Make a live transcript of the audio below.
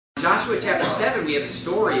Joshua chapter 7, we have a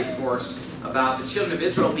story, of course, about the children of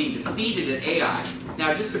Israel being defeated at Ai.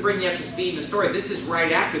 Now, just to bring you up to speed in the story, this is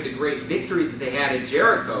right after the great victory that they had at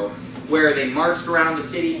Jericho, where they marched around the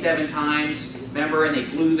city 7 times, remember, and they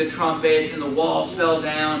blew the trumpets, and the walls fell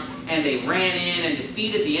down, and they ran in and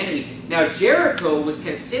defeated the enemy. Now, Jericho was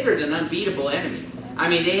considered an unbeatable enemy. I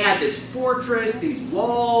mean, they had this fortress, these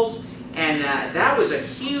walls, and that was a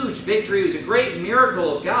huge victory. It was a great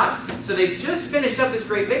miracle of God. So they've just finished up this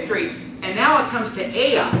great victory, and now it comes to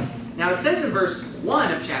Ai. Now, it says in verse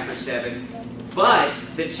 1 of chapter 7, "But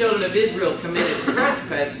the children of Israel committed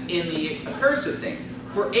trespass in the accursed thing.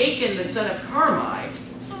 For Achan, the son of Carmi,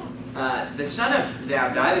 the son of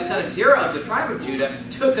Zabdi, the son of Zerah of the tribe of Judah,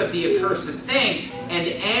 took of the accursed thing, and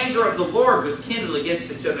the anger of the Lord was kindled against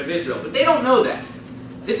the children of Israel." But they don't know that.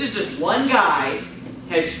 This is just one guy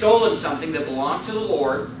has stolen something that belonged to the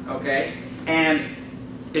Lord, okay? And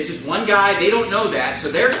it's just one guy. They don't know that,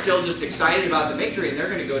 so they're still just excited about the victory, and they're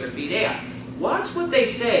going to go defeat Ai. Watch what they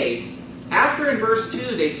say. After in verse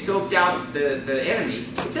 2 they scoped out the enemy,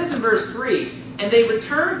 it says in verse 3, "And they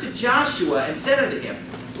returned to Joshua and said unto him,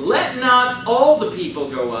 Let not all the people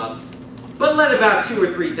go up, but let about 2,000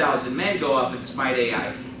 or 3,000 men go up and smite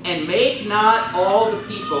Ai. And make not all the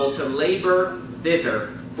people to labor thither,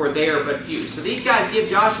 for they are but few." So these guys give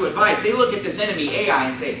Joshua advice. They look at this enemy Ai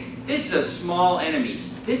and say, this is a small enemy.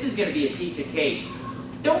 This is going to be a piece of cake.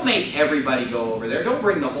 Don't make everybody go over there. Don't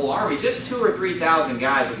bring the whole army. Just 2,000 or 3,000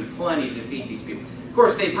 guys will be plenty to defeat these people. Of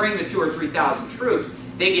course, they bring the 2,000 or 3,000 troops.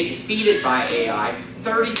 They get defeated by Ai.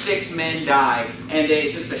 36 men die, and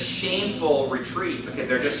it's just a shameful retreat because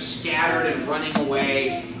they're just scattered and running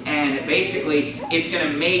away. And basically, it's going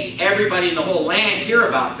to make everybody in the whole land hear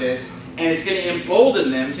about this, and it's going to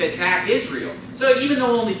embolden them to attack Israel. So even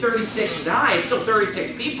though only 36 die, it's still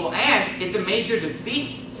 36 people, and it's a major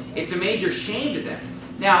defeat. It's a major shame to them.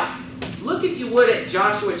 Now, look if you would at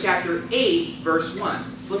Joshua chapter 8, verse 1.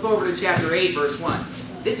 Flip over to chapter 8, verse 1.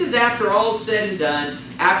 This is after all's said and done,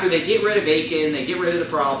 after they get rid of Achan, they get rid of the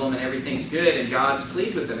problem, and everything's good, and God's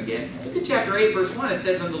pleased with them again. Look at chapter 8, verse 1. It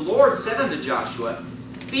says, "And the Lord said unto Joshua,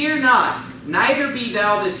 Fear not, neither be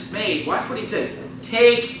thou dismayed." Watch what he says.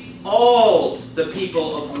 "Take all the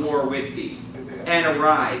people of war with thee, and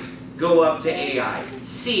arise, go up to Ai.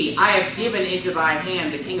 See, I have given into thy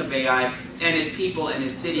hand the king of Ai, and his people, and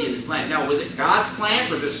his city, and his land." Now, was it God's plan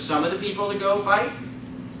for just some of the people to go fight?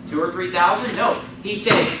 2,000 or 3,000? No. He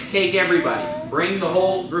said, take everybody. Bring the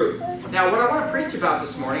whole group. Now, what I want to preach about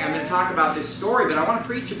this morning, I'm going to talk about this story, but I want to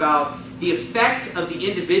preach about the effect of the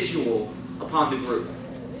individual upon the group.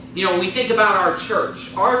 You know, when we think about our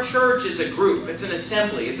church is a group. It's an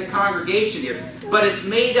assembly. It's a congregation here. But it's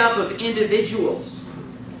made up of individuals.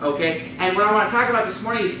 Okay? And what I want to talk about this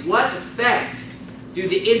morning is what effect do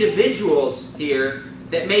the individuals here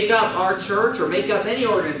that make up our church or make up any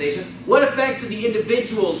organization, what effect do the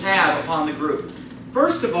individuals have upon the group?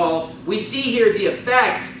 First of all, we see here the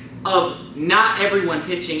effect of not everyone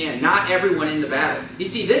pitching in, not everyone in the battle. You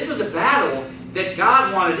see, this was a battle that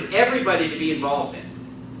God wanted everybody to be involved in.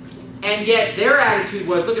 And yet their attitude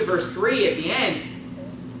was, look at verse 3 at the end,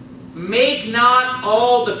 "Make not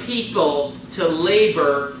all the people to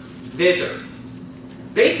labor thither."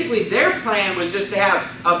 Basically, their plan was just to have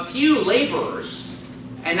a few laborers,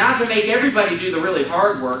 and not to make everybody do the really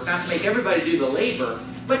hard work, not to make everybody do the labor,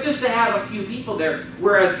 but just to have a few people there.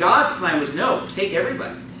 Whereas God's plan was, no, take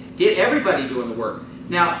everybody. Get everybody doing the work.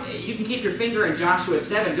 Now, you can keep your finger in Joshua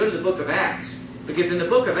 7. Go to the book of Acts. Because in the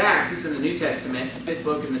book of Acts, this is in the New Testament, the 5th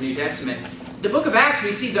book in the New Testament, the book of Acts,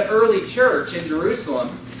 we see the early church in Jerusalem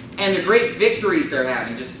and the great victories they're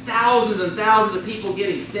having. Just thousands and thousands of people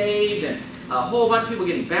getting saved, and a whole bunch of people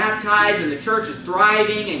getting baptized, and the church is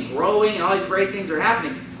thriving and growing, and all these great things are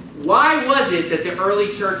happening. Why was it that the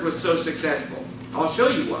early church was so successful? I'll show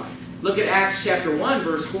you why. Look at Acts chapter 1,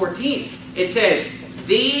 verse 14. It says,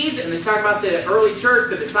 "These," and let's talk about the early church,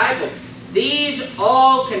 the disciples, "these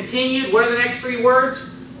all continued," what are the next 3 words?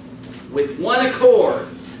 "With one accord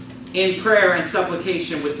in prayer and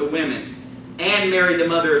supplication with the women, and Mary the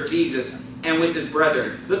mother of Jesus, and with his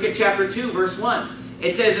brethren." Look at chapter 2, verse 1.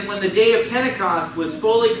 It says, "And when the day of Pentecost was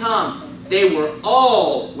fully come, they were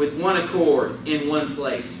all with one accord in one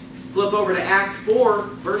place." Flip over to Acts 4,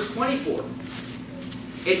 verse 24.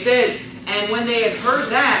 It says, "And when they had heard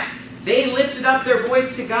that, they lifted up their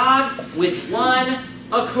voice to God with one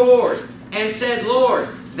accord, and said, Lord,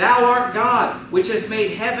 thou art God, which has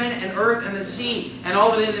made heaven and earth and the sea, and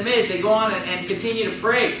all that in them is." They go on and continue to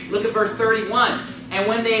pray. Look at verse 31. "And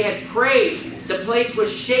when they had prayed, the place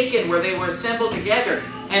was shaken where they were assembled together,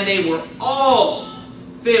 and they were all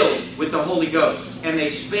filled with the Holy Ghost. And they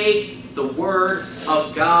spake the Word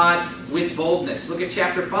of God with boldness. Look at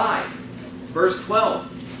chapter 5, verse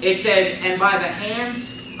 12. It says, "And by the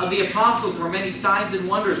hands of the apostles were many signs and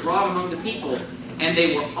wonders wrought among the people, and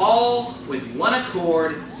they were all with one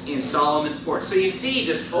accord in Solomon's porch." So you see,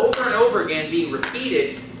 just over and over again being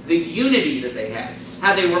repeated, the unity that they had.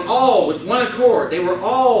 How they were all with one accord. They were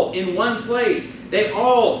all in one place. They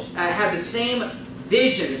all had the same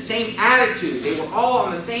vision, the same attitude. They were all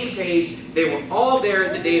on the same page. They were all there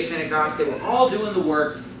at the day of Pentecost. They were all doing the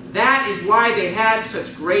work. That is why they had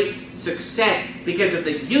such great success, because of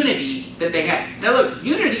the unity that they had. Now look,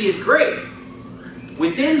 unity is great.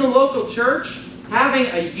 Within the local church, having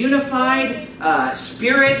a unified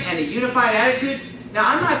spirit and a unified attitude. Now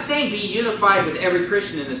I'm not saying be unified with every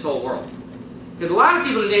Christian in this whole world. Because a lot of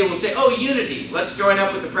people today will say, oh, unity, let's join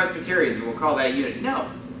up with the Presbyterians and we'll call that unity. No,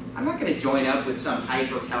 I'm not going to join up with some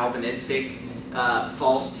hyper-Calvinistic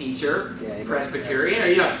false teacher,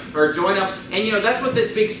 Presbyterian, or join up. And that's what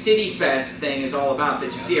this big City Fest thing is all about that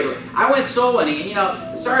you see everywhere. I went soul winning,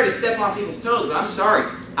 and sorry to step on people's toes, but I'm sorry.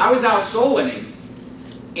 I was out soul winning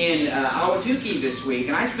in Ahwatukee this week,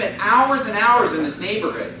 and I spent hours and hours in this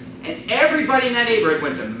neighborhood. And everybody in that neighborhood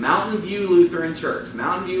went to Mountain View Lutheran Church,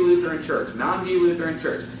 Mountain View Lutheran Church, Mountain View Lutheran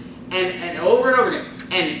Church, and over and over again.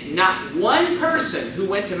 And not one person who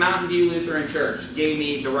went to Mountain View Lutheran Church gave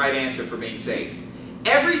me the right answer for being saved.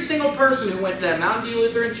 Every single person who went to that Mountain View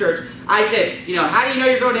Lutheran Church, I said, how do you know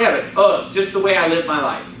you're going to heaven? Oh, just the way I live my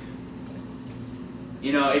life.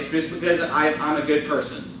 It's just because I'm a good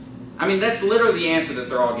person. I mean, that's literally the answer that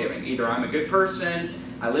they're all giving. Either I'm a good person,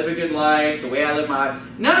 I live a good life, the way I live my life.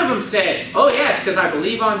 None of them said, oh yeah, it's because I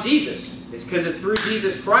believe on Jesus. It's because it's through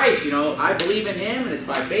Jesus Christ, I believe in Him and it's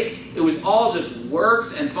by faith. It was all just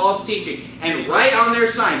works and false teaching. And right on their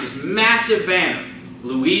sign, just massive banner,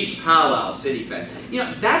 Luis Powell City Fest.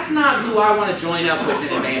 That's not who I want to join up with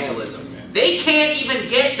in evangelism. They can't even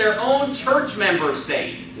get their own church members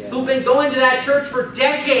saved, who've been going to that church for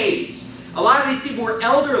decades. A lot of these people were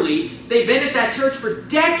elderly. They've been at that church for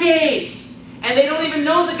decades. And they don't even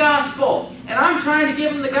know the gospel. And I'm trying to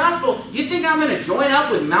give them the gospel. You think I'm going to join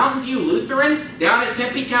up with Mountain View Lutheran down at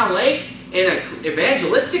Tempe Town Lake in an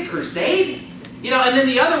evangelistic crusade? And then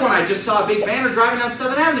the other one, I just saw a big banner driving down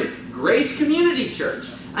Southern Avenue. Grace Community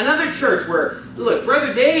Church. Another church where, look,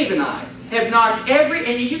 Brother Dave and I have knocked every,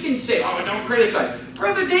 and you can say, oh, don't criticize.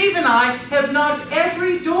 Brother Dave and I have knocked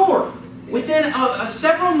every door within a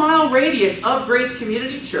several-mile radius of Grace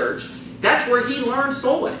Community Church. That's where he learned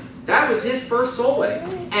soul winning. That was his first soul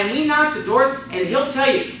winning. And we knocked the doors, and he'll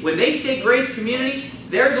tell you, when they say Grace Community,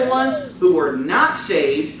 they're the ones who were not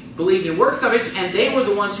saved, believed in works salvation, and they were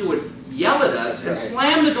the ones who would yell at us and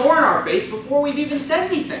slam the door in our face before we've even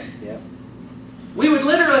said anything. We would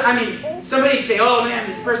literally, somebody would say, oh man,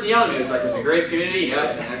 this person yelled at me. It was like, was it Grace Community?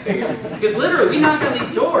 Yep. And I figured. Because literally, we knock on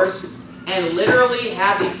these doors and literally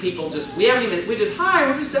have these people we just, hi,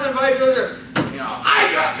 we're just 75 years old.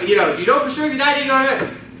 Do you know for sure you're not even going to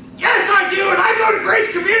heaven? Yes, I do, and I go to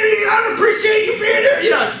Grace Community, and I appreciate you being here.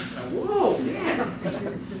 It's just like, whoa,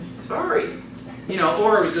 man, sorry.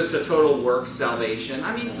 Or it was just a total work salvation.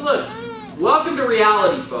 Look, welcome to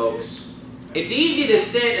reality, folks. It's easy to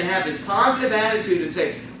sit and have this positive attitude and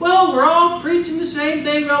say, well, we're all preaching the same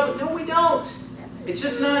thing. But no, we don't. It's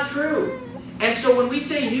just not true. And so when we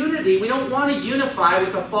say unity, we don't want to unify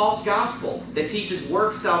with a false gospel that teaches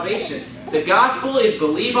work salvation. The gospel is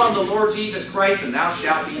believe on the Lord Jesus Christ and thou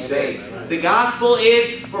shalt be saved. The gospel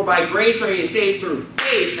is for by grace are you saved through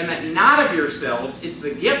faith, and that not of yourselves, it's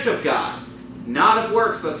the gift of God, not of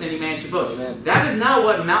works lest any man should boast. That is not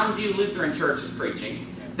what Mountain View Lutheran Church is preaching.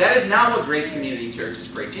 That is not what Grace Community Church is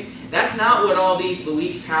preaching. That's not what all these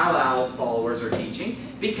Luis Powell followers are teaching.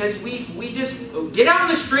 Because we just, get out in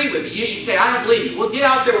the street with me. You say, I don't believe you. Well, get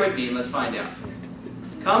out there with me and let's find out.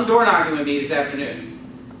 Come door knocking with me this afternoon.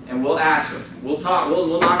 And we'll ask them. We'll talk.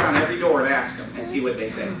 We'll knock on every door and ask them and see what they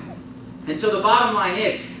say. And so the bottom line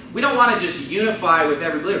is, we don't want to just unify with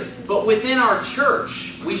every believer. But within our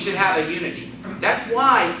church, we should have a unity. That's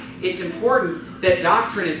why it's important that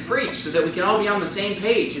doctrine is preached so that we can all be on the same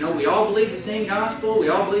page. We all believe the same gospel. We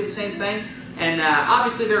all believe the same thing. And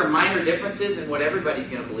obviously there are minor differences in what everybody's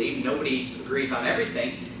going to believe. Nobody agrees on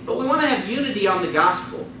everything. But we want to have unity on the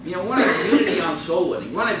gospel. We want to have unity on soul winning.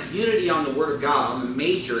 We want to have unity on the Word of God, on the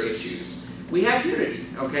major issues. We have unity,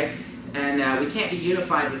 okay? And we can't be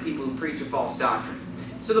unified with people who preach a false doctrine.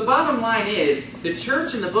 So the bottom line is, the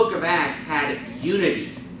church in the book of Acts had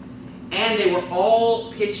unity. And they were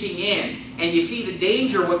all pitching in. And you see the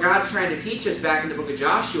danger, what God's trying to teach us back in the book of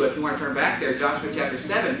Joshua, if you want to turn back there, Joshua chapter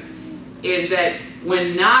 7, is that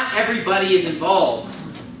when not everybody is involved,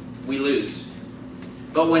 we lose.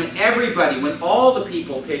 But when all the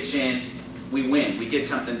people pitch in, we win. We get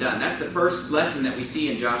something done. That's the first lesson that we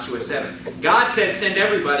see in Joshua 7. God said, send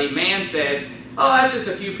everybody. Man says, oh, that's just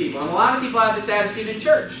a few people. And a lot of people have this attitude in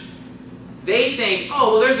church. They think,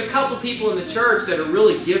 oh, well, there's a couple people in the church that are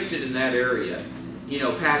really gifted in that area. You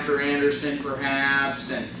know, Pastor Anderson,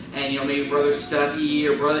 perhaps, and you know, maybe Brother Stuckey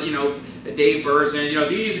or Brother, you know, Dave Burson. You know,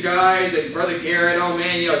 these guys, and Brother Garrett, oh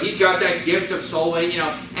man, you know, he's got that gift of soul winning, you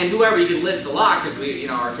know, and whoever. You can list a lot because we, you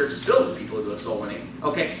know, our church is filled with people who go soul winning.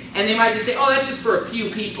 Okay, and they might just say, oh, that's just for a few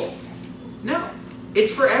people. No,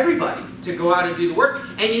 it's for everybody to go out and do the work.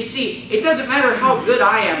 And you see, it doesn't matter how good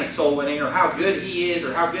I am at soul winning, or how good he is,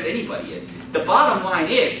 or how good anybody is. The bottom line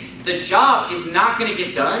is, the job is not going to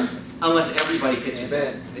get done unless everybody pitches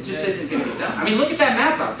in. It just isn't going to get done. I mean, look at that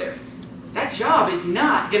map out there. That job is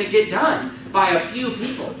not going to get done by a few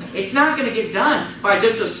people. It's not going to get done by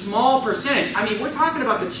just a small percentage. I mean, we're talking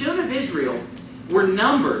about the children of Israel were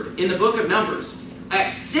numbered in the book of Numbers at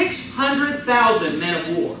 600,000 men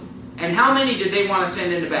of war. And how many did they want to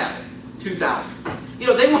send into battle? 2,000. You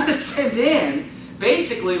know, they want to send in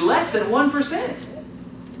basically less than 1%.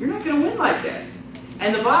 You're not going to win like that.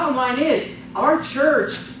 And the bottom line is, our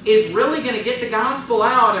church is really going to get the gospel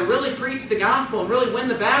out and really preach the gospel and really win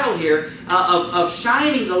the battle here of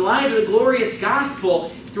shining the light of the glorious gospel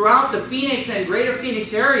throughout the Phoenix and greater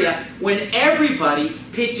Phoenix area when everybody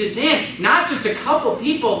pitches in. Not just a couple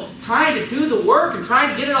people trying to do the work and trying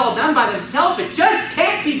to get it all done by themselves. It just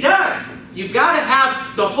can't be done. You've got to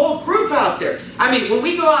have the whole group out there. I mean, when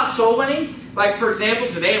we go out soul winning, like for example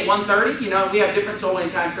today at 1:30, you know, we have different soul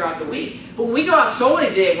winning times throughout the week. But when we go out soul winning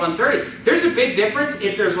today at 1:30, there's a big difference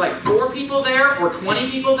if there's like 4 people there or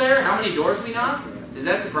 20 people there, how many doors we knock. Does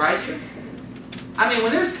that surprise you? I mean,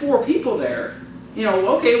 when there's 4 people there, you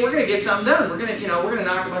know, okay, we're going to get something done. We're going to, you know, we're going to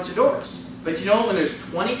knock a bunch of doors. But you know, when there's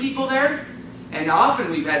 20 people there, and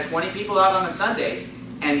often we've had 20 people out on a Sunday,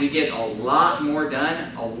 and we get a lot more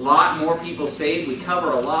done, a lot more people saved, we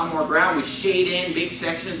cover a lot more ground, we shade in big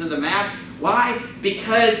sections of the map. Why?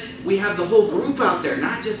 Because we have the whole group out there,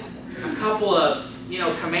 not just a couple of, you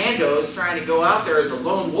know, commandos trying to go out there as a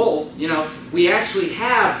lone wolf. You know, we actually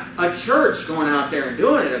have a church going out there and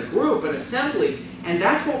doing it, a group, an assembly. And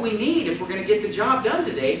that's what we need if we're going to get the job done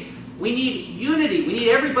today. We need unity. We need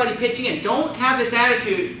everybody pitching in. Don't have this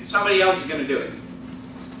attitude, somebody else is going to do it.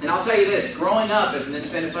 And I'll tell you this, growing up as an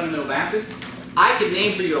independent fundamental Baptist, I could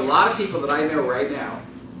name for you a lot of people that I know right now.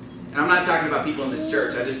 And I'm not talking about people in this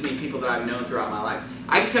church, I just mean people that I've known throughout my life.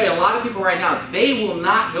 I can tell you a lot of people right now, they will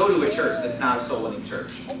not go to a church that's not a soul-winning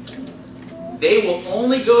church. They will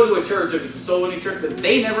only go to a church if it's a soul-winning church, but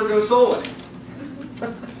they never go soul-winning.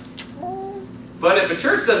 But if a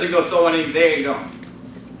church doesn't go soul-winning, they ain't going.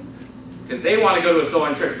 Because they want to go to a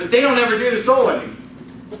soul-winning church, but they don't ever do the soul-winning.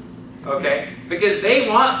 Okay? Because they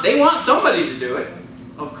want somebody to do it.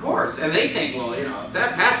 Of course. And they think, well, you know, if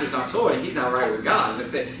that pastor's not soul-winning, he's not right with God. And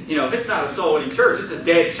if they, you know, if it's not a soul-winning church, it's a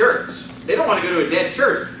dead church. They don't want to go to a dead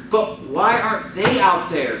church. But why aren't they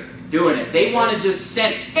out there doing it? They want to just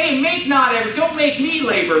send, hey, don't make me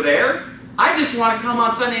labor there. I just want to come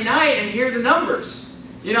on Sunday night and hear the numbers.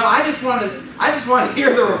 You know, I just want to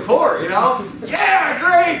hear the report, you know. Yeah,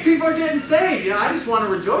 great, people are getting saved. You know, I just want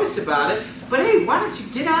to rejoice about it. But hey, why don't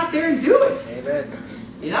you get out there and do it? Amen.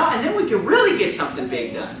 You know, and then we can really get something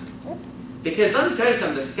big done. Because let me tell you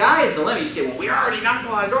something, the sky is the limit. You say, well, we already knocked a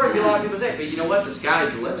lot of doors. A lot of people say, but you know what? The sky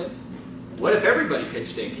is the limit. What if everybody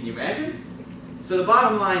pitched in? Can you imagine? So the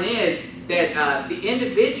bottom line is that the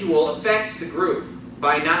individual affects the group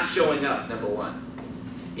by not showing up, number one.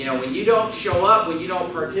 You know, when you don't show up, when you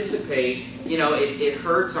don't participate, you know, it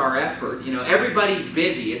hurts our effort. You know, everybody's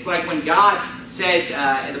busy. It's like when God said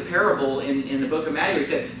in the parable in the book of Matthew, He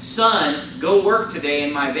said, son, go work today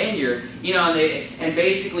in my vineyard. You know, and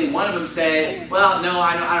basically one of them says, well, no,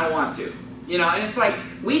 I don't want to. You know, and it's like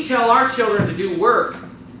we tell our children to do work.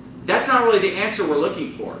 That's not really the answer we're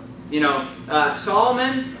looking for. You know,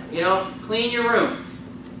 Solomon, you know, clean your room.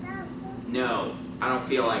 No, I don't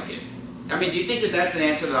feel like it. I mean, do you think that that's an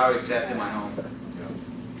answer that I would accept in my home?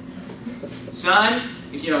 Son,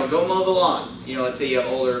 you know, go mow the lawn. You know, let's say you have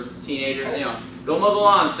older teenagers, you know, go mow the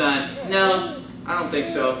lawn, son. No, I don't think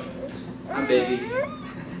so. I'm busy.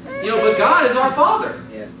 You know, but God is our Father.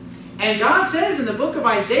 Yeah. And God says in the book of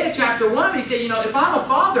Isaiah chapter 1, He said, you know, if I'm a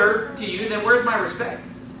father to you, then where's my respect?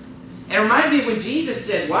 And it reminds me of when Jesus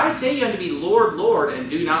said, why say you unto me, Lord, Lord, and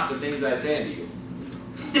do not the things I say unto you?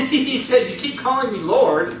 He says, you keep calling me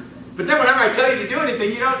Lord, but then whenever I tell you to do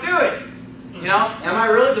anything, you don't do it. You know, am I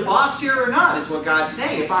really the boss here or not, is what God's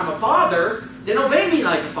saying. If I'm a father, then obey me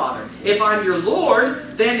like a father. If I'm your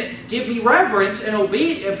Lord, then give me reverence and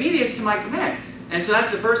obedience to my commands. And so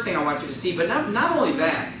that's the first thing I want you to see. But not only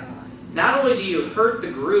that, not only do you hurt the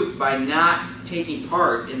group by not taking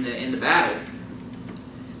part in the battle,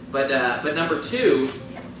 but number two,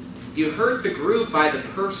 you hurt the group by the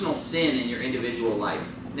personal sin in your individual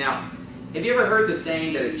life. Now, have you ever heard the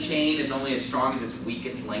saying that a chain is only as strong as its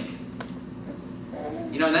weakest link?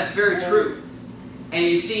 You know, and that's very true. And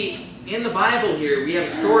you see, in the Bible here, we have a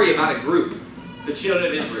story about a group, the children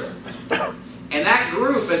of Israel. And that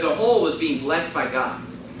group as a whole was being blessed by God.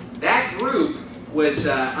 That group was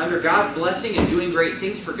under God's blessing and doing great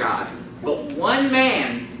things for God. But one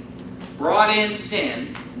man brought in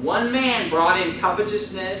sin. One man brought in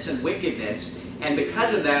covetousness and wickedness. And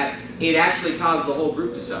because of that, it actually caused the whole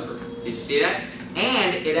group to suffer. Did you see that?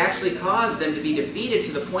 And it actually caused them to be defeated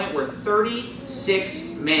to the point where 36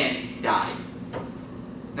 men died.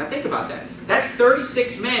 Now think about that. That's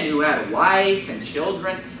 36 men who had a wife and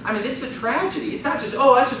children. I mean, this is a tragedy. It's not just,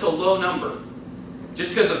 oh, that's just a low number.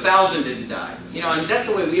 Just because 1,000 didn't die. You know, and that's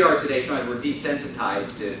the way we are today. Sometimes we're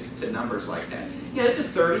desensitized to numbers like that. You know, this is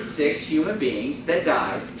 36 human beings that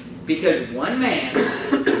died because one man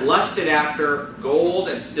lusted after gold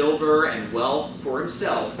and silver and wealth for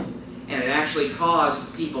himself, and it actually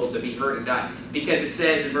caused people to be hurt and die. Because it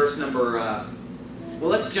says in verse number, well,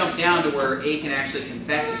 let's jump down to where Achan actually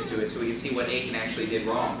confesses to it so we can see what Achan actually did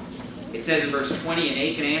wrong. It says in verse 20, and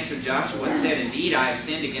Achan answered Joshua and said, Indeed, I have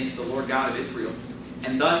sinned against the Lord God of Israel,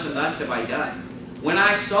 and thus have I done. When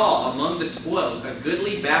I saw among the spoils a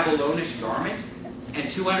goodly Babylonish garment, and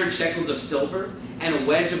 200 shekels of silver, and a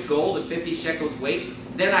wedge of gold of 50 shekels weight,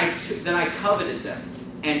 then I coveted them,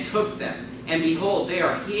 and took them. And behold, they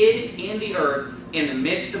are hid in the earth in the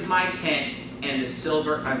midst of my tent, and the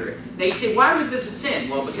silver under it. Now you say, why was this a sin?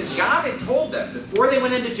 Well, because God had told them, before they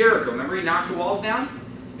went into Jericho, remember he knocked the walls down?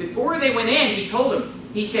 Before they went in, he told them,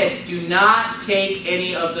 he said, do not take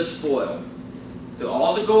any of the spoil.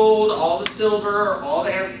 All the gold, all the silver,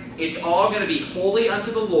 it's all going to be holy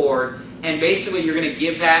unto the Lord, and basically you're going to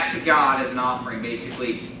give that to God as an offering.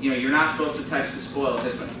 Basically, you know, you're not supposed to touch the spoil of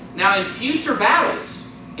this one. Now in future battles,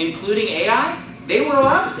 including Ai, they were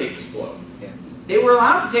allowed to take the spoil. They were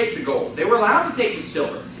allowed to take the gold. They were allowed to take the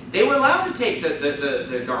silver. They were allowed to take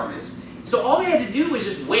the garments. So all they had to do was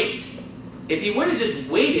just wait. If he would have just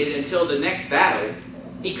waited until the next battle,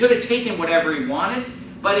 he could have taken whatever he wanted.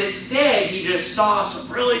 But instead, he just saw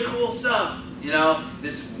some really cool stuff. You know,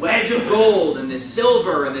 this wedge of gold and this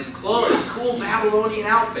silver and this clothes, this cool Babylonian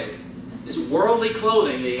outfit. This worldly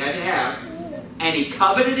clothing that he had to have. And he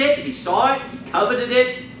coveted it. He saw it. He coveted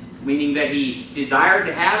it. Meaning that he desired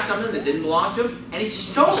to have something that didn't belong to him, and he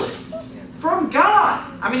stole it from God.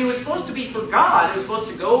 I mean, it was supposed to be for God. It was supposed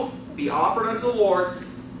to go be offered unto the Lord,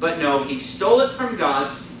 but no, he stole it from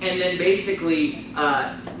God, and then basically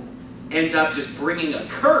ends up just bringing a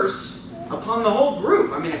curse upon the whole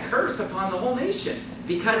group. I mean, a curse upon the whole nation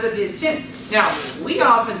because of his sin. Now, we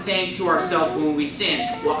often think to ourselves when we sin,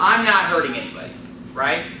 well, I'm not hurting anybody,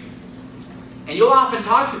 right? And you'll often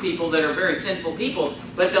talk to people that are very sinful people,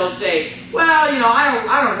 but they'll say, well, you know,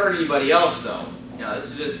 I don't hurt anybody else, though. You know,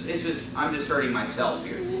 I'm just hurting myself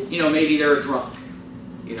here. You know, maybe they're a drunk.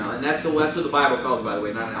 You know, and that's what the Bible calls, by the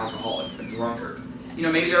way, not an alcoholic, a drunkard. You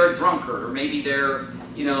know, maybe they're a drunkard, or maybe they're,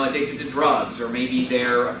 you know, addicted to drugs, or maybe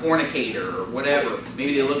they're a fornicator, or whatever.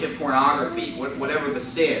 Maybe they look at pornography, whatever the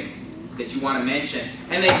sin that you want to mention.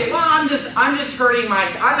 And they say, well, I'm just hurting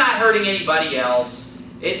myself. I'm not hurting anybody else.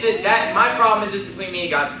 It's that my problem is between me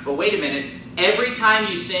and God. But wait a minute. Every time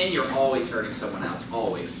you sin, you're always hurting someone else.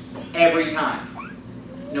 Always. Every time.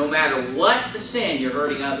 No matter what the sin, you're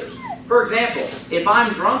hurting others. For example, if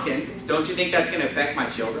I'm drunken, don't you think that's going to affect my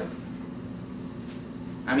children?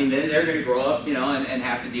 I mean, then they're going to grow up, you know, and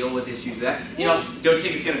have to deal with issues of that. You know, don't you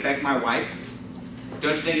think it's going to affect my wife?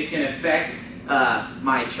 Don't you think it's going to affect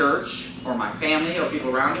my church or my family or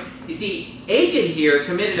people around me? You see, Achan here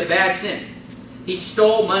committed a bad sin. He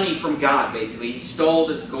stole money from God, basically. He stole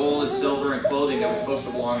this gold and silver and clothing that was supposed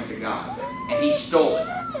to belong to God. And he stole it.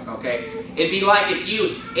 Okay? It'd be like if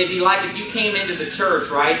you came into the church,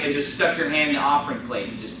 right, and just stuck your hand in the offering plate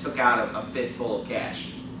and just took out a fistful of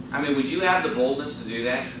cash. I mean, would you have the boldness to do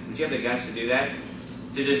that? Would you have the guts to do that?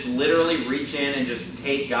 To just literally reach in and just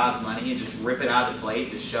take God's money and just rip it out of the plate,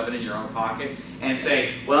 just shove it in your own pocket, and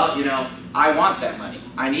say, well, you know, I want that money.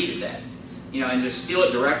 I needed that. You know, and just steal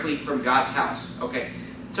it directly from God's house. Okay.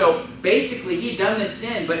 So basically, he'd done this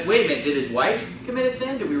sin, but wait a minute, did his wife commit a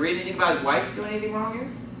sin? Did we read anything about his wife doing anything wrong here?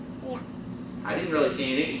 Yeah. I didn't really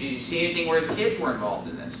see anything. Did you see anything where his kids were involved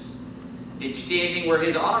in this? Did you see anything where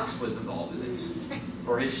his ox was involved in this?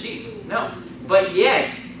 Or his sheep? No. But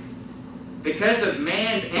yet, because of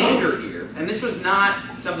man's anger here, and this was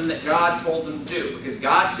not something that God told them to do, because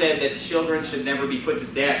God said that children should never be put to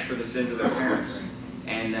death for the sins of their parents,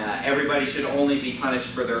 and everybody should only be punished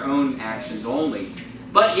for their own actions only.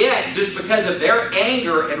 But yet, just because of their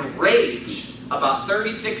anger and rage about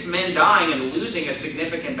 36 men dying and losing a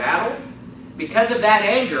significant battle, because of that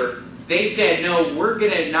anger, they said, no, we're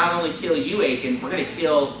going to not only kill you, Achan, we're going to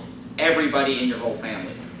kill everybody in your whole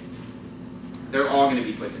family. They're all going to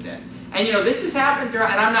be put to death. And you know, this has happened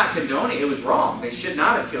throughout, and I'm not condoning it, was wrong. They should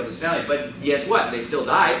not have killed his family, but guess what? They still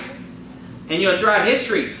died. And you know, throughout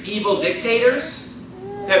history, evil dictators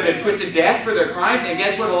have been put to death for their crimes, and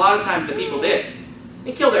guess what a lot of times the people did?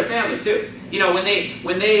 They killed their family too. You know, when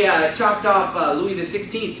they chopped off Louis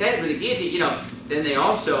XVI's head with a guillotine, you know, then they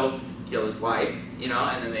also killed his wife, you know,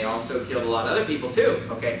 and then they also killed a lot of other people too,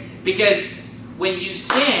 okay? Because when you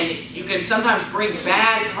sin, you can sometimes bring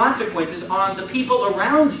bad consequences on the people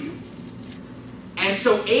around you. And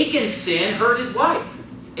so Achan's sin hurt his wife.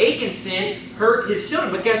 Achan's sin hurt his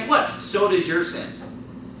children. But guess what? So does your sin.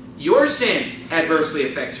 Your sin adversely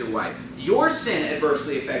affects your wife. Your sin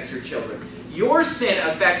adversely affects your children. Your sin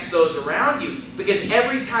affects those around you. Because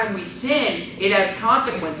every time we sin, it has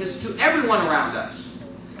consequences to everyone around us.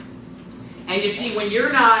 And you see, when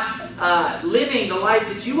you're not living the life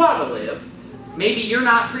that you ought to live, maybe you're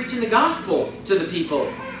not preaching the gospel to the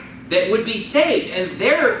people that would be saved. And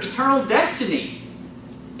their eternal destiny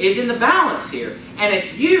is in the balance here. And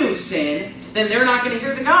if you sin, then they're not going to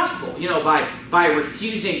hear the gospel. You know, by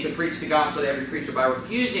refusing to preach the gospel to every creature, by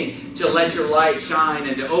refusing to let your light shine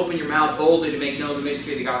and to open your mouth boldly to make known the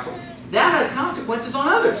mystery of the gospel. That has consequences on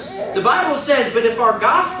others. The Bible says, but if our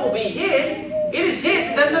gospel be hid, it is hid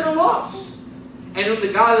to them that are lost. And whom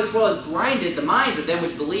the God of this world has blinded the minds of them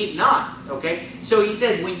which believe not. Okay? So he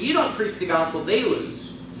says, when you don't preach the gospel, they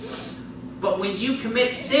lose. But when you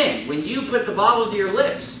commit sin, when you put the bottle to your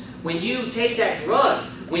lips, when you take that drug,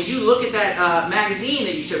 when you look at that magazine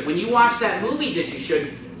that you should, when you watch that movie that you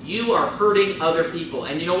should, you are hurting other people.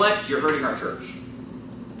 And you know what? You're hurting our church.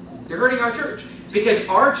 You're hurting our church. Because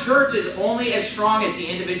our church is only as strong as the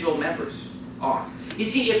individual members are. You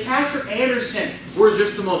see, if Pastor Anderson were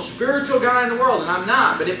just the most spiritual guy in the world, and I'm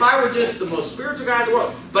not, but if I were just the most spiritual guy in the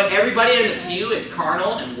world, but everybody in the pew is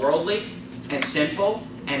carnal and worldly and sinful,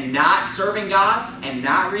 and not serving God, and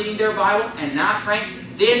not reading their Bible, and not praying,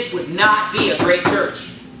 this would not be a great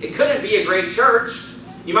church. It couldn't be a great church.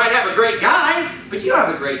 You might have a great guy, but you don't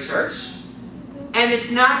have a great church. And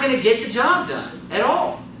it's not going to get the job done at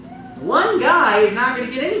all. One guy is not going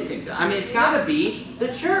to get anything done. I mean, it's got to be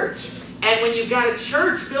the church. And when you've got a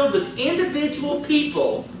church filled with individual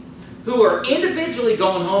people who are individually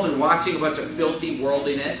going home and watching a bunch of filthy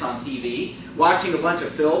worldliness on TV, watching a bunch of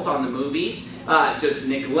filth on the movies, just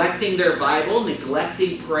neglecting their Bible,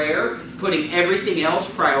 neglecting prayer, putting everything else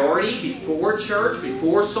priority before church,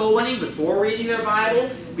 before soul winning, before reading their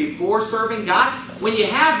Bible, before serving God. When you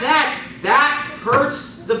have that, that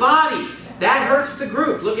hurts the body. That hurts the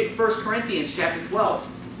group. Look at 1 Corinthians chapter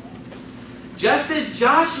 12. Just as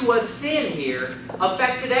Joshua's sin here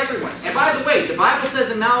affected everyone. And by the way, the Bible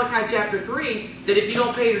says in Malachi chapter 3 that if you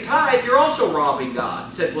don't pay your tithe, you're also robbing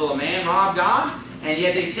God. It says, will a man rob God? And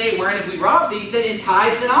yet they say, wherein have we robbed thee? He said, in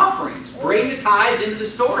tithes and offerings. Bring the tithes into the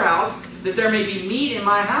storehouse, that there may be meat in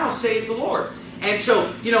my house, saith the Lord. And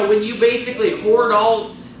so, you know, when you basically hoard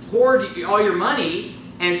all your money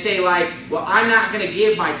and say like, well, I'm not going to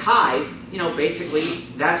give my tithe, you know, basically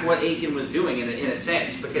that's what Achan was doing in a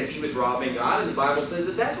sense, because he was robbing God, and the Bible says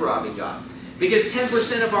that that's robbing God. Because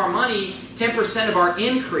 10% of our money, 10% of our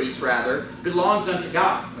increase, rather, belongs unto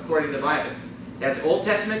God, according to the Bible. That's Old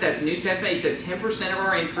Testament, that's New Testament. It says 10% of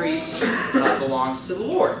our increase belongs to the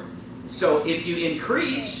Lord. So if you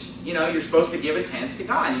increase, you know, you're supposed to give a tenth to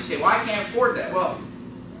God. And you say, well, I can't afford that. Well,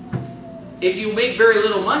 if you make very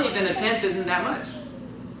little money, then a tenth isn't that much.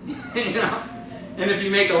 You know? And if you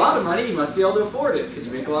make a lot of money, you must be able to afford it, because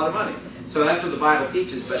you make a lot of money. So that's what the Bible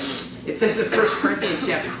teaches. But it says in 1 Corinthians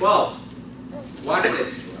chapter 12, watch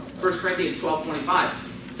this, 1 Corinthians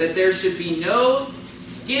 12:25, that there should be no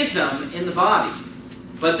schism in the body,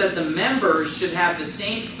 but that the members should have the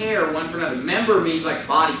same care one for another. Member means like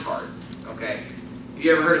body part, okay? Have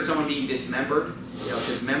you ever heard of someone being dismembered? You know,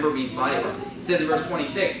 because member means body part. It says in verse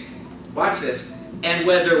 26, watch this, and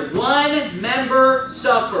whether one member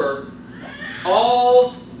suffer,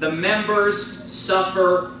 all the members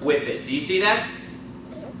suffer with it. Do you see that?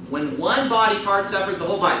 When one body part suffers, the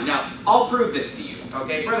whole body. Now, I'll prove this to you.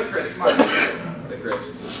 Okay, Brother Chris, come on. Brother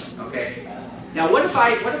Chris. Okay. Now, what if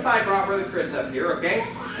I brought Brother Chris up here, okay?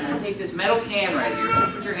 And I take this metal can right here.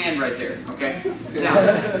 Put your hand right there, okay?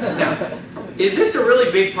 Now, is this a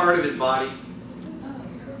really big part of his body?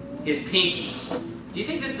 His pinky. Do you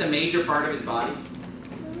think this is a major part of his body?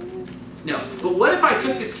 No. But what if I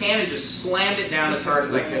took this can and just slammed it down as hard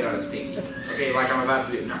as I could on his pinky? Okay, like I'm about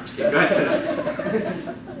to do. No, I'm just kidding. Go ahead, sit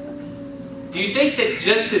down. Do you think that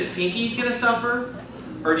just his pinky's going to suffer?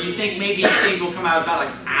 Or do you think maybe things will come out about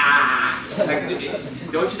like, ah? Like,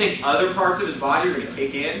 don't you think other parts of his body are going to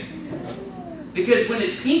kick in? Because when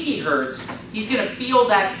his pinky hurts, he's going to feel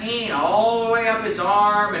that pain all the way up his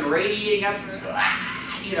arm and radiating up,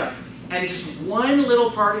 you know, and just one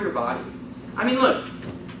little part of your body. I mean, look,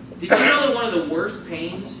 did you know that one of the worst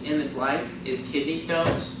pains in this life is kidney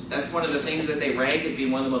stones? That's one of the things that they rank as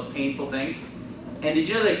being one of the most painful things. And did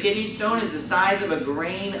you know that a kidney stone is the size of a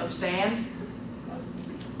grain of sand?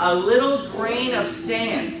 A little grain of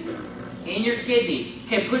sand in your kidney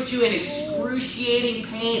can put you in excruciating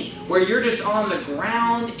pain where you're just on the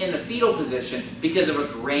ground in the fetal position because of a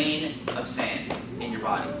grain of sand in your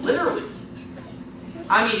body. Literally.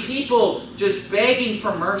 I mean, people just begging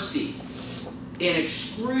for mercy in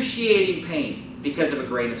excruciating pain because of a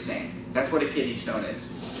grain of sand. That's what a kidney stone is.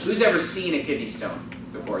 Who's ever seen a kidney stone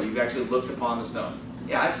before? You've actually looked upon the stone.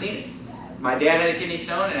 Yeah, I've seen it. My dad had a kidney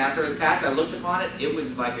stone, and after it was passed, I looked upon it. It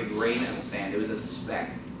was like a grain of sand. It was a speck.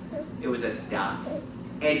 It was a dot.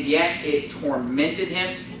 And yet, it tormented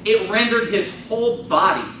him. It rendered his whole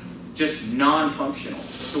body just non-functional.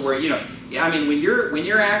 To where, you know, I mean, when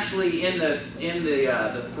you're actually in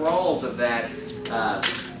the thralls of that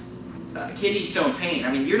kidney stone pain,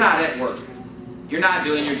 I mean, you're not at work. You're not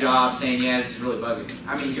doing your job saying, yeah, this is really bugging me.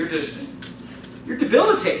 I mean, you're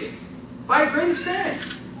debilitated by a grain of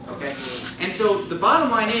sand. Okay? And so the bottom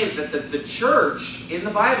line is that the church in the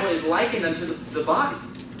Bible is likened unto the body.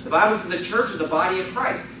 The Bible says the church is the body of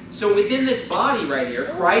Christ. So within this body right here,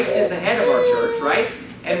 Christ is the head of our church, right?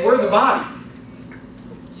 And we're the body.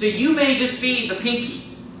 So you may just be the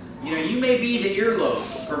pinky. You know, you may be the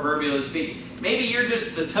earlobe, proverbially speaking. Maybe you're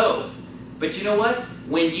just the toe. But you know what?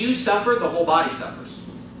 When you suffer, the whole body suffers.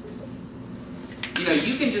 You know,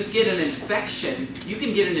 you can just get an infection. You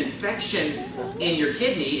can get an infection in your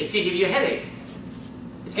kidney. It's going to give you a headache.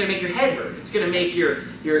 It's going to make your head hurt. It's going to make your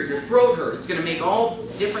throat hurt. It's going to make all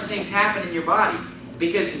different things happen in your body.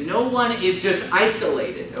 Because no one is just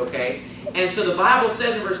isolated, okay? And so the Bible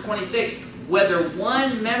says in verse 26, whether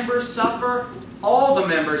one member suffer, all the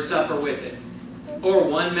members suffer with it. Or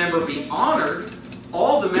one member be honored,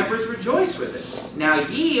 all the members rejoice with it. Now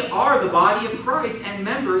ye are the body of Christ, and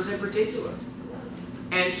members in particular.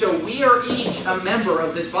 And so we are each a member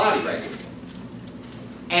of this body right here.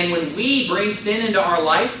 And when we bring sin into our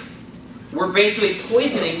life, we're basically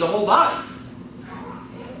poisoning the whole body.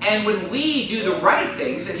 And when we do the right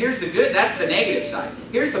things, and here's the good, that's the negative side.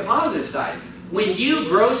 Here's the positive side. When you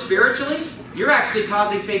grow spiritually, you're actually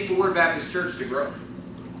causing Faithful Word Baptist Church to grow.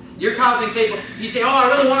 You're causing faithful. You say, oh, I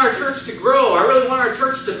really want our church to grow. I really want our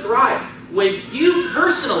church to thrive. When you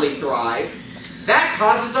personally thrive, that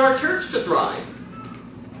causes our church to thrive.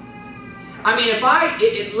 I mean,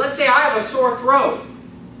 let's say I have a sore throat.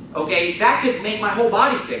 Okay, that could make my whole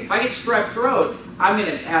body sick. If I get strep throat, I'm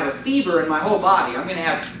going to have a fever in my whole body. I'm going to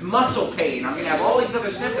have muscle pain. I'm going to have all these other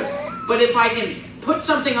symptoms. But if I can put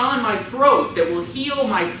something on my throat that will heal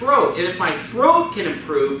my throat, and if my throat can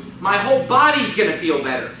improve, my whole body's going to feel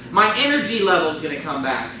better. My energy level's going to come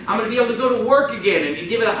back. I'm going to be able to go to work again and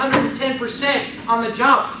give it 110% on the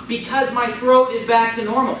job because my throat is back to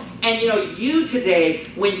normal. And you know, you today,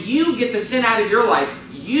 when you get the sin out of your life,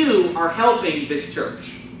 you are helping this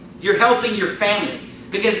church. You're helping your family.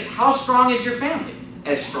 Because how strong is your family?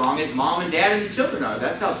 As strong as mom and dad and the children are.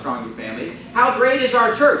 That's how strong your family is. How great is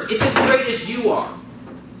our church? It's as great as you are.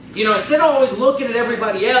 You know, instead of always looking at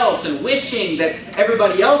everybody else and wishing that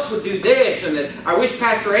everybody else would do this, and that I wish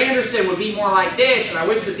Pastor Anderson would be more like this, and I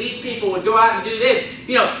wish that these people would go out and do this.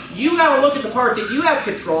 You know, you got to look at the part that you have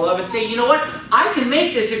control of and say, you know what? I can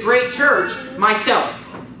make this a great church myself.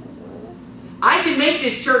 I can make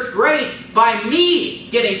this church great by me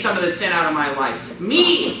getting some of the sin out of my life.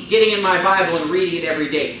 Me getting in my Bible and reading it every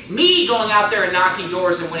day. Me going out there and knocking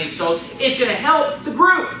doors and winning souls is going to help the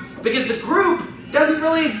group. Because the group doesn't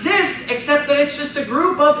really exist except that it's just a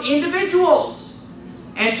group of individuals.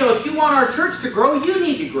 And so if you want our church to grow, you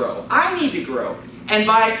need to grow. I need to grow. And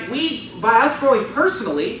by us growing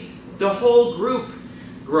personally, the whole group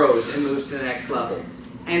grows and moves to the next level.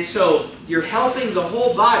 And so you're helping the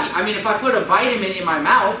whole body. I mean, if I put a vitamin in my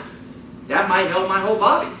mouth, that might help my whole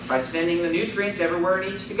body by sending the nutrients everywhere it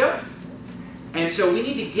needs to go. And so we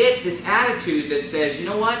need to get this attitude that says, you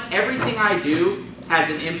know what? Everything I do has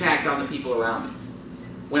an impact on the people around me.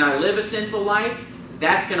 When I live a sinful life,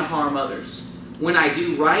 that's going to harm others. When I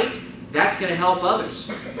do right, that's going to help others.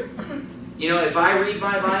 You know, if I read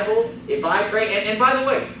my Bible, if I pray, and by the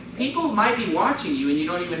way, people might be watching you and you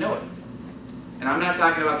don't even know it. And I'm not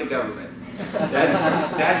talking about the government.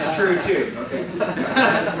 That's true too. Okay.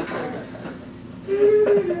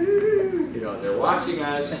 You know, they're watching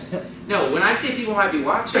us. No, when I say people might be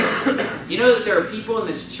watching, you know that there are people in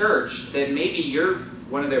this church that maybe you're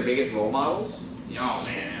one of their biggest role models. Oh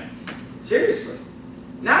man, seriously.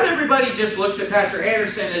 Not everybody just looks at Pastor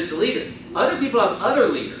Anderson as the leader. Other people have other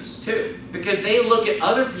leaders too, because they look at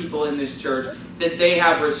other people in this church that they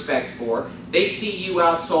have respect for. They see you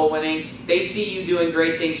out soul winning. They see you doing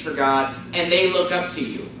great things for God, and they look up to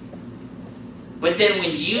you. But then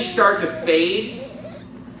when you start to fade,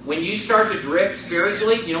 when you start to drift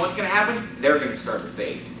spiritually, you know what's going to happen? They're going to start to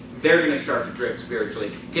fade. They're going to start to drift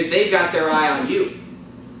spiritually because they've got their eye on you.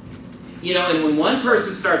 You know, and when one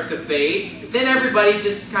person starts to fade, then everybody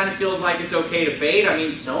just kind of feels like it's okay to fade. I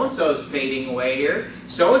mean, so-and-so's fading away here.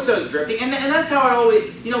 So-and-so's drifting. And that's how it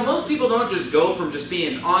always, you know, most people don't just go from just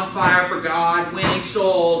being on fire for God, winning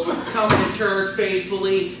souls, coming to church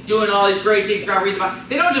faithfully, doing all these great things for God, reading the Bible.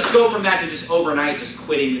 They don't just go from that to just overnight just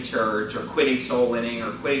quitting the church or quitting soul winning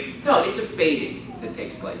or quitting. No, it's a fading that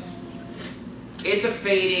takes place. It's a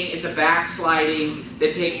fading, it's a backsliding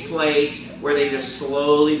that takes place where they just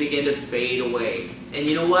slowly begin to fade away. And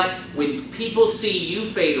you know what? When people see you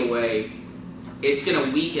fade away, it's going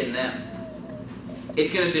to weaken them.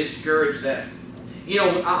 It's going to discourage them. You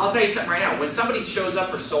know, I'll tell you something right now. When somebody shows up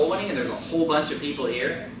for soul winning and there's a whole bunch of people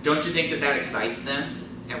here, don't you think that that excites them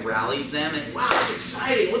and rallies them? And wow, it's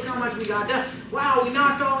exciting. Look how much we got done. Wow, we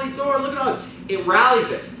knocked all these doors. Look at all this. It rallies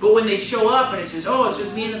them. But when they show up and it says, oh, it's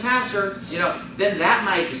just me and the pastor, you know, then that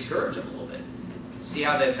might discourage them a little bit. See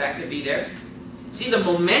how the effect could be there? See, the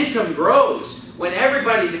momentum grows when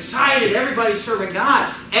everybody's excited, everybody's serving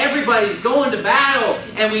God, everybody's going to battle,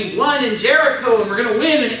 and we won in Jericho, and we're going to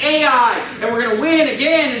win in Ai, and we're going to win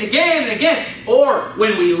again and again and again. Or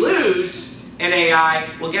when we lose in Ai,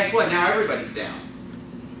 well, guess what? Now everybody's down.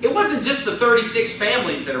 It wasn't just the 36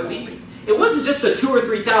 families that are weeping. It wasn't just the 2,000 or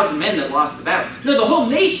 3,000 men that lost the battle. No, the whole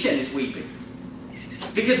nation is weeping.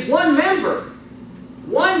 Because one member,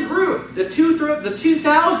 one group, the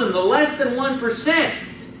 2,000, the less than 1%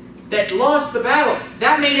 that lost the battle,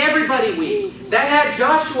 that made everybody weep. That had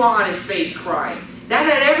Joshua on his face crying. That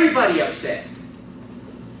had everybody upset.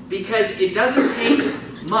 Because it doesn't take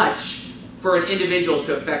much for an individual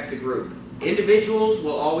to affect the group. Individuals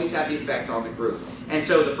will always have the effect on the group. And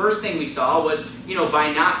so the first thing we saw was, you know,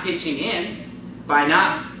 by not pitching in, by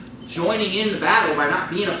not joining in the battle, by not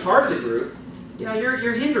being a part of the group, you know,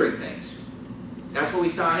 you're hindering things. That's what we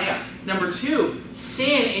saw in Ai. Number two,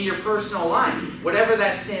 sin in your personal life, whatever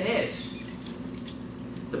that sin is.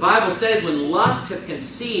 The Bible says, when lust hath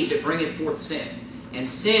conceived, it bringeth forth sin. And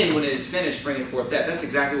sin, when it is finished, bringeth forth death. That's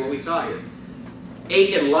exactly what we saw here.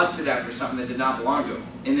 Achan lusted after something that did not belong to him.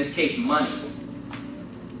 In this case, money.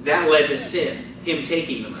 That led to sin. Him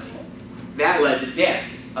taking the money. That led to death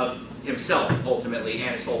of himself, ultimately,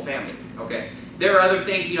 and his whole family. Okay? There are other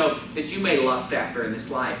things, you know, that you may lust after in this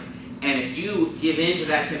life. And if you give in to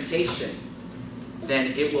that temptation,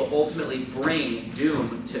 then it will ultimately bring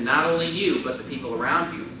doom to not only you, but the people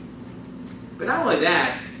around you. But not only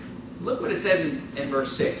that, look what it says in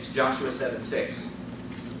verse 6, Joshua 7:6.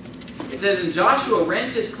 It says, and Joshua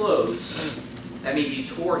rent his clothes, that means he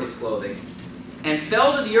tore his clothing, and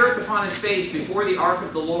fell to the earth upon his face before the ark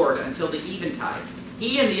of the Lord until the eventide,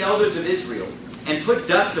 he and the elders of Israel, and put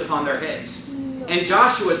dust upon their heads. And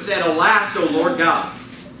Joshua said, alas, O Lord God,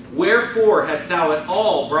 wherefore hast thou at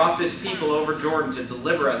all brought this people over Jordan to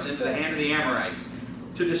deliver us into the hand of the Amorites,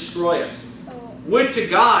 to destroy us? Would to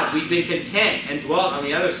God we'd been content and dwelt on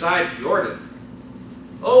the other side of Jordan.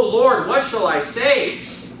 O Lord, what shall I say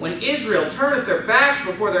when Israel turneth their backs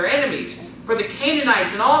before their enemies? For the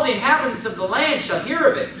Canaanites and all the inhabitants of the land shall hear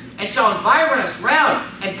of it, and shall environ us round,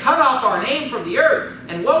 and cut off our name from the earth.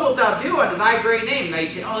 And what wilt thou do unto thy great name? Now you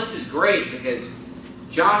say, oh, this is great, because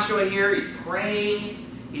Joshua here, he's praying,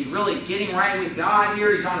 he's really getting right with God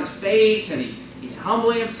here, he's on his face, and he's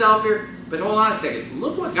humbling himself here. But hold on a second,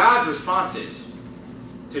 look what God's response is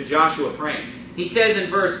to Joshua praying. He says in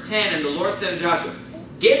verse 10, and the Lord said to Joshua,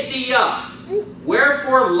 get thee up,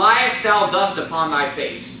 wherefore liest thou thus upon thy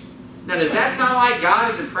face? Now, does that sound like God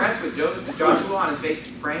is impressed with Joshua on his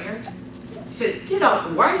face praying here? He says, get up.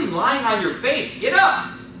 Why are you lying on your face? Get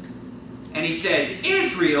up. And he says,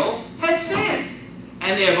 Israel has sinned.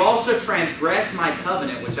 And they have also transgressed my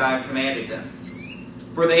covenant which I have commanded them.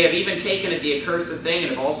 For they have even taken of the accursed thing,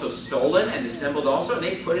 and have also stolen, and dissembled also, and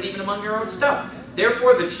they have put it even among their own stuff.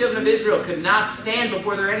 Therefore the children of Israel could not stand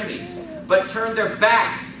before their enemies, but turned their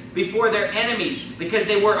backs before their enemies, because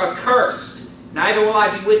they were accursed. Neither will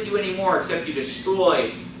I be with you anymore, except you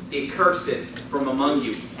destroy the accursed from among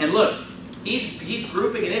you. And look, he's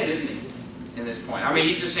grouping it in, isn't he? In this point. I mean,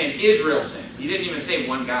 he's just saying Israel sinned. He didn't even say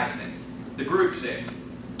one guy sinned. The group sinned.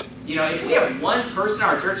 You know, if we have one person in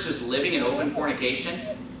our church just living in open fornication,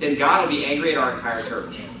 then God will be angry at our entire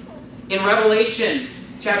church. In Revelation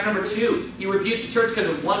chapter number 2, he rebuked the church because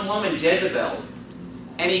of one woman, Jezebel.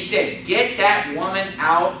 And he said, get that woman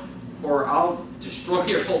out or I'll destroy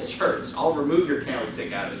your whole church. I'll remove your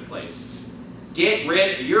candlestick out of its place. Get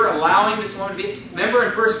rid, you're allowing this woman to be... Remember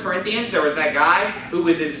in 1 Corinthians, there was that guy who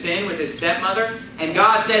was in sin with his stepmother? And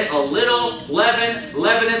God said, a little leaven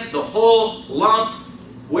leaveneth the whole lump.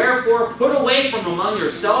 Wherefore, put away from among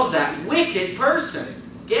yourselves that wicked person.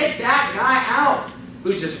 Get that guy out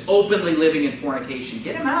who's just openly living in fornication.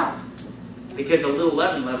 Get him out. Because a little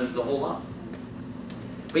leaven leavens the whole lump.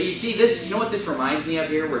 But you see this, you know what this reminds me of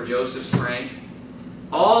here, where Joseph's praying?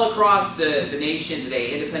 All across the nation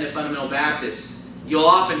today, independent fundamental Baptists, you'll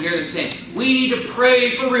often hear them saying, we need to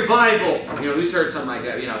pray for revival. You know, who's heard something like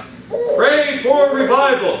that? You know, pray for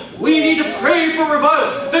revival. We need to pray for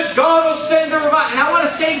revival. That God will send a revival. And I want to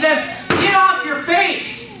say to them, get off your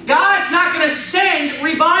face. God's not going to send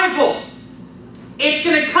revival. It's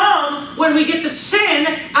going to come when we get the sin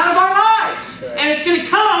out of our lives. And it's going to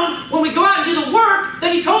come when we go out and do the work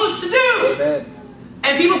that He told us to do. Amen.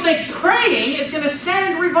 And people think praying is going to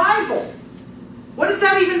send revival. What does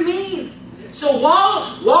that even mean? So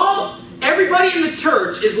while everybody in the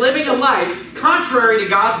church is living a life contrary to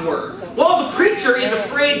God's Word, while the preacher is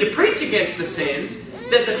afraid to preach against the sins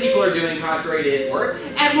that the people are doing contrary to His Word,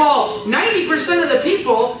 and while 90% of the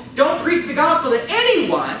people don't preach the gospel to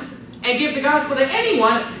anyone, and give the gospel to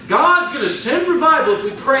anyone, God's going to send revival if we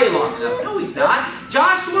pray long enough. No, He's not.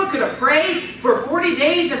 Joshua could have prayed for 40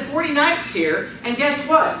 days and 40 nights here, and guess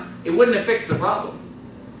what? It wouldn't have fixed the problem.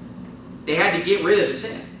 They had to get rid of the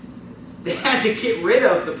sin. They had to get rid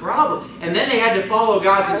of the problem. And then they had to follow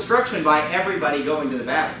God's instruction by everybody going to the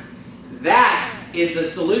battle. That is the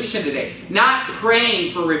solution today. Not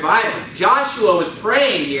praying for revival. Joshua was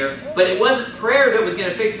praying here, but it wasn't prayer that was going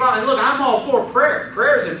to fix the problem. And look, I'm all for prayer.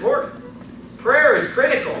 Prayer is important. Prayer is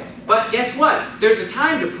critical. But guess what? There's a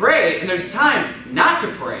time to pray, and there's a time not to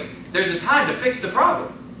pray. There's a time to fix the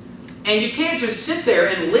problem. And you can't just sit there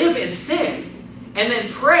and live in sin and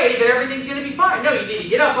then pray that everything's going to be fine. No, you need to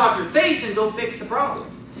get up off your face and go fix the problem.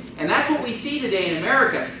 And that's what we see today in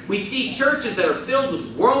America. We see churches that are filled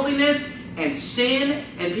with worldliness and sin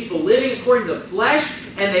and people living according to the flesh,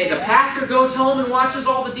 and the pastor goes home and watches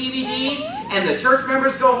all the DVDs, and the church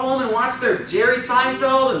members go home and watch their Jerry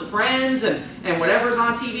Seinfeld and Friends and whatever's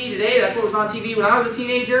on TV today. That's what was on TV when I was a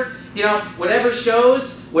teenager. You know, whatever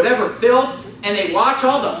shows, whatever filth, and they watch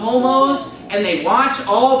all the homos, and they watch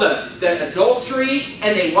all the adultery,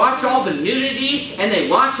 and they watch all the nudity, and they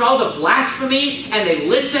watch all the blasphemy, and they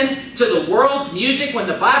listen to the world's music when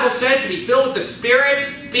the Bible says to be filled with the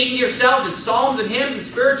Spirit, speaking to yourselves in psalms and hymns and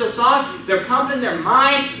spiritual songs. They're pumping their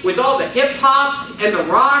mind with all the hip-hop and the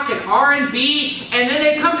rock and R&B, and then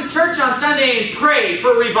they come to church on Sunday and pray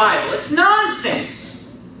for revival. It's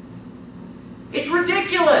nonsense. It's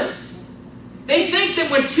ridiculous. They think that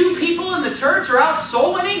when two people in the church are out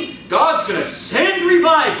soul winning, God's going to send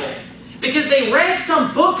revival. Because they read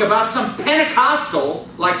some book about some Pentecostal,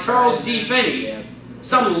 like Charles G. Finney.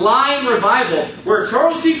 Some lying revival where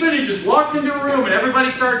Charles G. Finney just walked into a room and everybody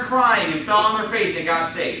started crying and fell on their face and got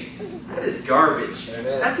saved. That is garbage.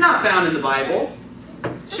 That's not found in the Bible.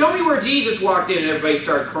 Show me where Jesus walked in and everybody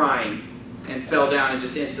started crying and fell down and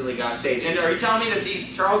just instantly got saved. And are you telling me that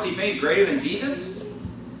these Charles G. Finney's greater than Jesus?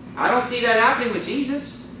 I don't see that happening with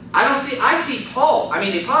Jesus. I see Paul. I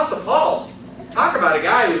mean, the Apostle Paul. Talk about a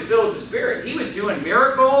guy who was filled with the Spirit. He was doing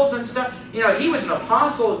miracles and stuff. You know, he was an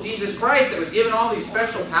apostle of Jesus Christ that was given all these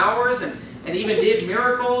special powers and even did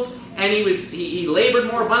miracles. And he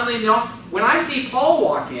labored more abundantly than all. When I see Paul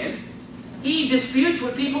walk in, he disputes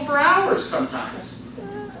with people for hours sometimes.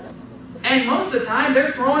 And most of the time,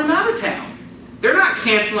 they're throwing him out of town. They're not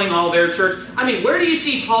canceling all their church. I mean, where do you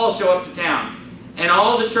see Paul show up to town? And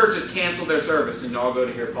all the churches cancel their service and all go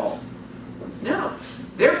to hear Paul. No.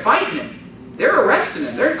 They're fighting him. They're arresting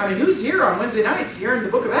him. I mean, who's here on Wednesday nights here in the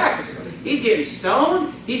book of Acts? He's getting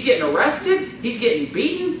stoned. He's getting arrested. He's getting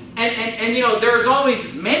beaten. And you know, there's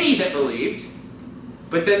always many that believed.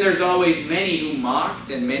 But then there's always many who mocked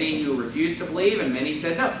and many who refused to believe and many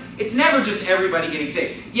said no. It's never just everybody getting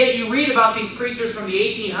saved. Yet you read about these preachers from the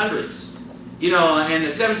 1800s, you know, and the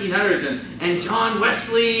 1700s, and John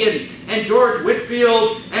Wesley and George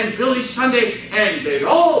Whitefield and Billy Sunday, and they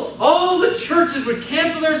all the churches would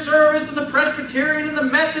cancel their service, and the Presbyterian and the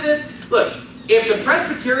Methodist. Look, if the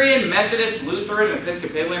Presbyterian, Methodist, Lutheran, and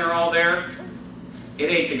Episcopalian are all there, it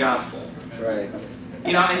ain't the gospel. Right.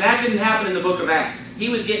 You know, and that didn't happen in the book of Acts. He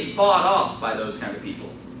was getting fought off by those kind of people.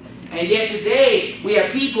 And yet today, we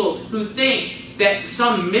have people who think that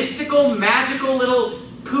some mystical, magical little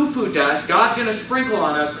poo-foo dust God's going to sprinkle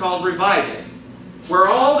on us called revival. Where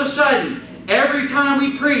all of a sudden, every time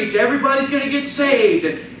we preach, everybody's going to get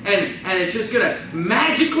saved. And it's just going to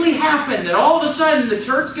magically happen that all of a sudden the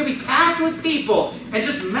church is going to be packed with people. And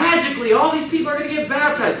just magically all these people are going to get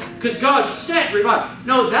baptized. Because God sent revival.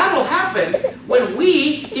 No, that will happen when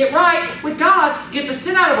we get right with God, get the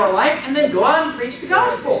sin out of our life, and then go out and preach the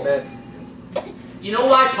gospel. Amen. You know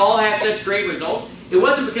why Paul had such great results? It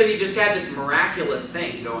wasn't because he just had this miraculous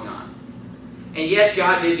thing going on. And yes,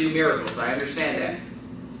 God did do miracles. I understand that.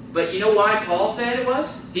 But you know why Paul said it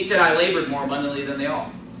was? He said, I labored more abundantly than they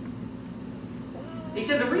all. He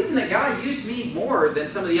said, the reason that God used me more than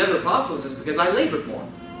some of the other apostles is because I labored more.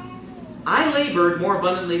 I labored more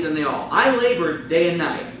abundantly than they all. I labored day and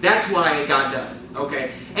night. That's why it got done.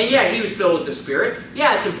 Okay? And yeah, he was filled with the Spirit.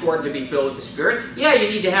 Yeah, it's important to be filled with the Spirit. Yeah, you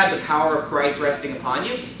need to have the power of Christ resting upon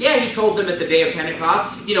you. Yeah, he told them at the day of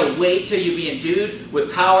Pentecost, you know, wait till you be endued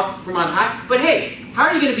with power from on high. But hey, how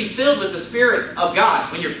are you going to be filled with the Spirit of God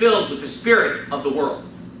when you're filled with the spirit of the world?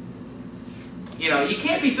 You know, you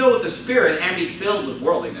can't be filled with the Spirit and be filled with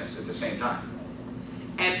worldliness at the same time.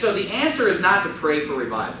 And so the answer is not to pray for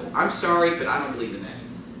revival. I'm sorry, but I don't believe in that.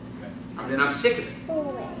 I mean, I'm sick of it.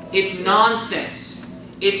 It's nonsense.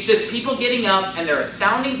 It's just people getting up and they're a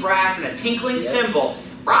sounding brass and a tinkling cymbal.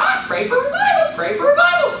 Right, pray for revival, pray for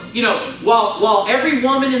revival. You know, while every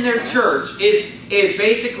woman in their church is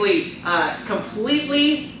basically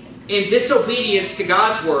completely in disobedience to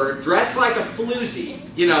God's word, dressed like a floozy,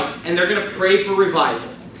 you know, and they're going to pray for revival.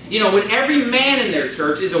 You know, when every man in their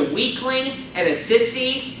church is a weakling and a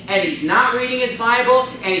sissy, and he's not reading his Bible,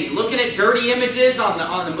 and he's looking at dirty images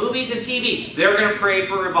on the movies and TV, they're going to pray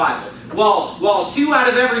for revival. While 2 out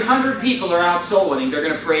of every 100 people are out soul winning, they're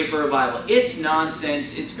going to pray for revival. It's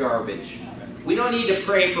nonsense. It's garbage. We don't need to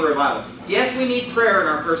pray for revival. Yes, we need prayer in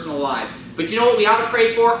our personal lives. But you know what we ought to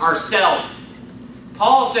pray for? Ourselves.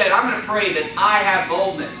 Paul said, I'm going to pray that I have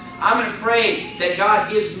boldness. I'm going to pray that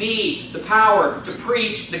God gives me the power to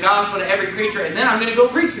preach the gospel to every creature, and then I'm going to go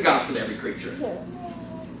preach the gospel to every creature.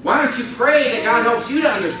 Why don't you pray that God helps you to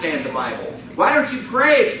understand the Bible? Why don't you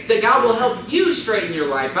pray that God will help you straighten your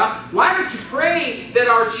life out? Why don't you pray that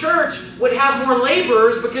our church would have more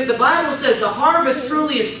laborers? Because the Bible says the harvest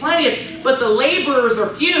truly is plenteous, but the laborers are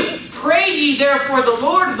few. Pray ye therefore the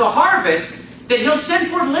Lord of the harvest that He'll send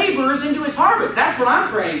forth laborers into His harvest. That's what I'm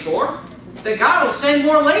praying for. That God will send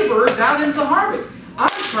more laborers out into the harvest. I'm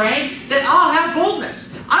praying that I'll have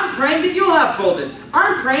boldness. I'm praying that you'll have boldness.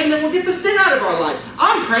 I'm praying that we'll get the sin out of our life.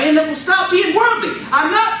 I'm praying that we'll stop being worldly. I'm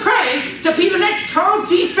not praying to be the next Charles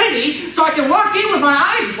T. Finney so I can walk in with my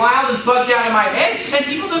eyes wild and bugged out of my head and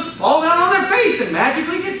people just fall down on their face and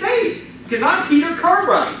magically get saved. Because I'm Peter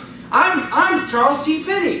Cartwright. I'm Charles T.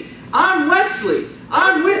 Finney. I'm Wesley.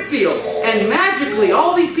 I'm Whitefield. And magically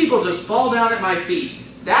all these people just fall down at my feet.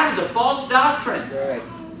 That is a false doctrine. Right.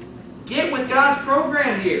 Get with God's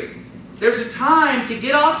program here. There's a time to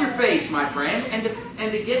get off your face, my friend, and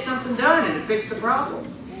to get something done and to fix the problem.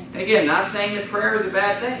 And again, not saying that prayer is a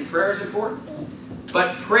bad thing. Prayer is important.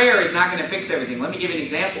 But prayer is not going to fix everything. Let me give you an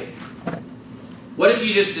example. What if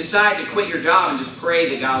you just decide to quit your job and just pray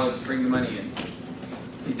that God will bring the money in?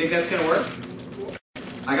 You think that's going to work?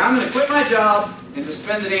 Like, I'm going to quit my job and just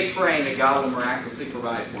spend the day praying that God will miraculously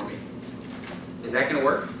provide for me. Is that going to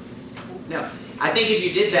work? No. I think if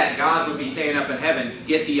you did that, God would be saying up in heaven,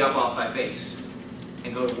 get thee up off thy face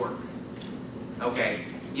and go to work. Okay,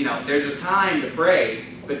 you know, there's a time to pray,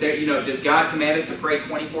 but there, you know, does God command us to pray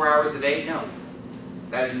 24 hours a day? No.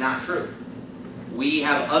 That is not true. We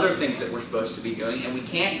have other things that we're supposed to be doing, and we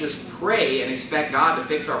can't just pray and expect God to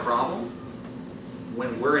fix our problem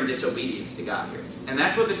when we're in disobedience to God here. And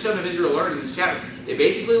that's what the children of Israel learned in this chapter. They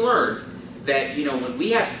basically learned that, you know, when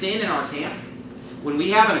we have sin in our camp, when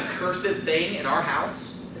we have an accursed thing in our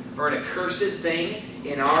house, or an accursed thing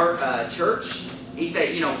in our church, he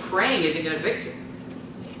said, you know, praying isn't going to fix it.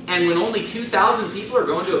 And when only 2,000 people are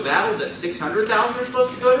going to a battle that 600,000 are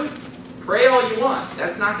supposed to go to, pray all you want.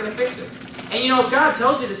 That's not going to fix it. And you know, if God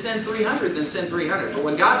tells you to send 300, then send 300. But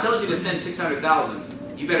when God tells you to send 600,000,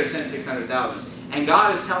 you better send 600,000. And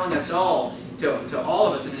God is telling us all, to all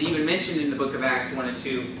of us, and it's even mentioned in the book of Acts 1 and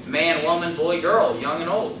 2, man, woman, boy, girl, young and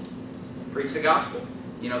old, preach the gospel.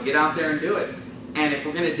 You know, get out there and do it. And if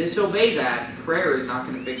we're going to disobey that, prayer is not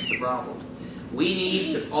going to fix the problem. We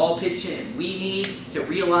need to all pitch in. We need to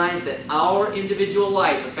realize that our individual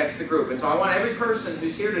life affects the group. And so I want every person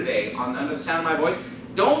who's here today, under the sound of my voice,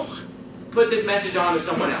 don't put this message on to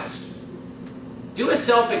someone else. Do a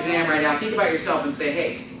self-exam right now. Think about yourself and say,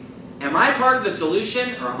 hey, am I part of the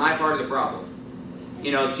solution or am I part of the problem?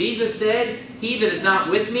 You know, Jesus said, he that is not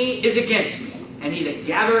with me is against me. And he that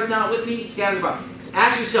gathereth not with me scattereth about.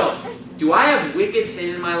 Ask yourself, do I have wicked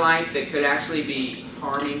sin in my life that could actually be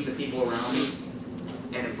harming the people around me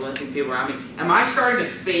and influencing people around me? Am I starting to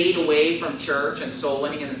fade away from church and soul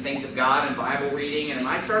winning and the things of God and Bible reading? And am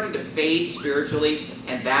I starting to fade spiritually,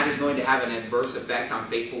 and that is going to have an adverse effect on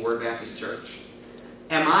Faithful Word Baptist Church?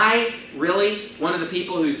 Am I really one of the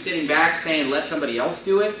people who's sitting back saying, let somebody else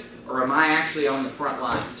do it? Or am I actually on the front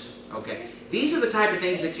lines? Okay. These are the type of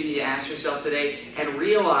things that you need to ask yourself today, and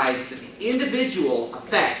realize that the individual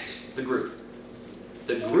affects the group.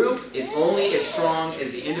 The group is only as strong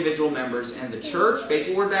as the individual members, and the church,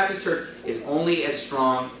 Faithful Word Baptist Church, is only as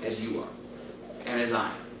strong as you are and as I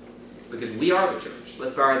am. Because we are the church.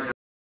 Let's bow our heads.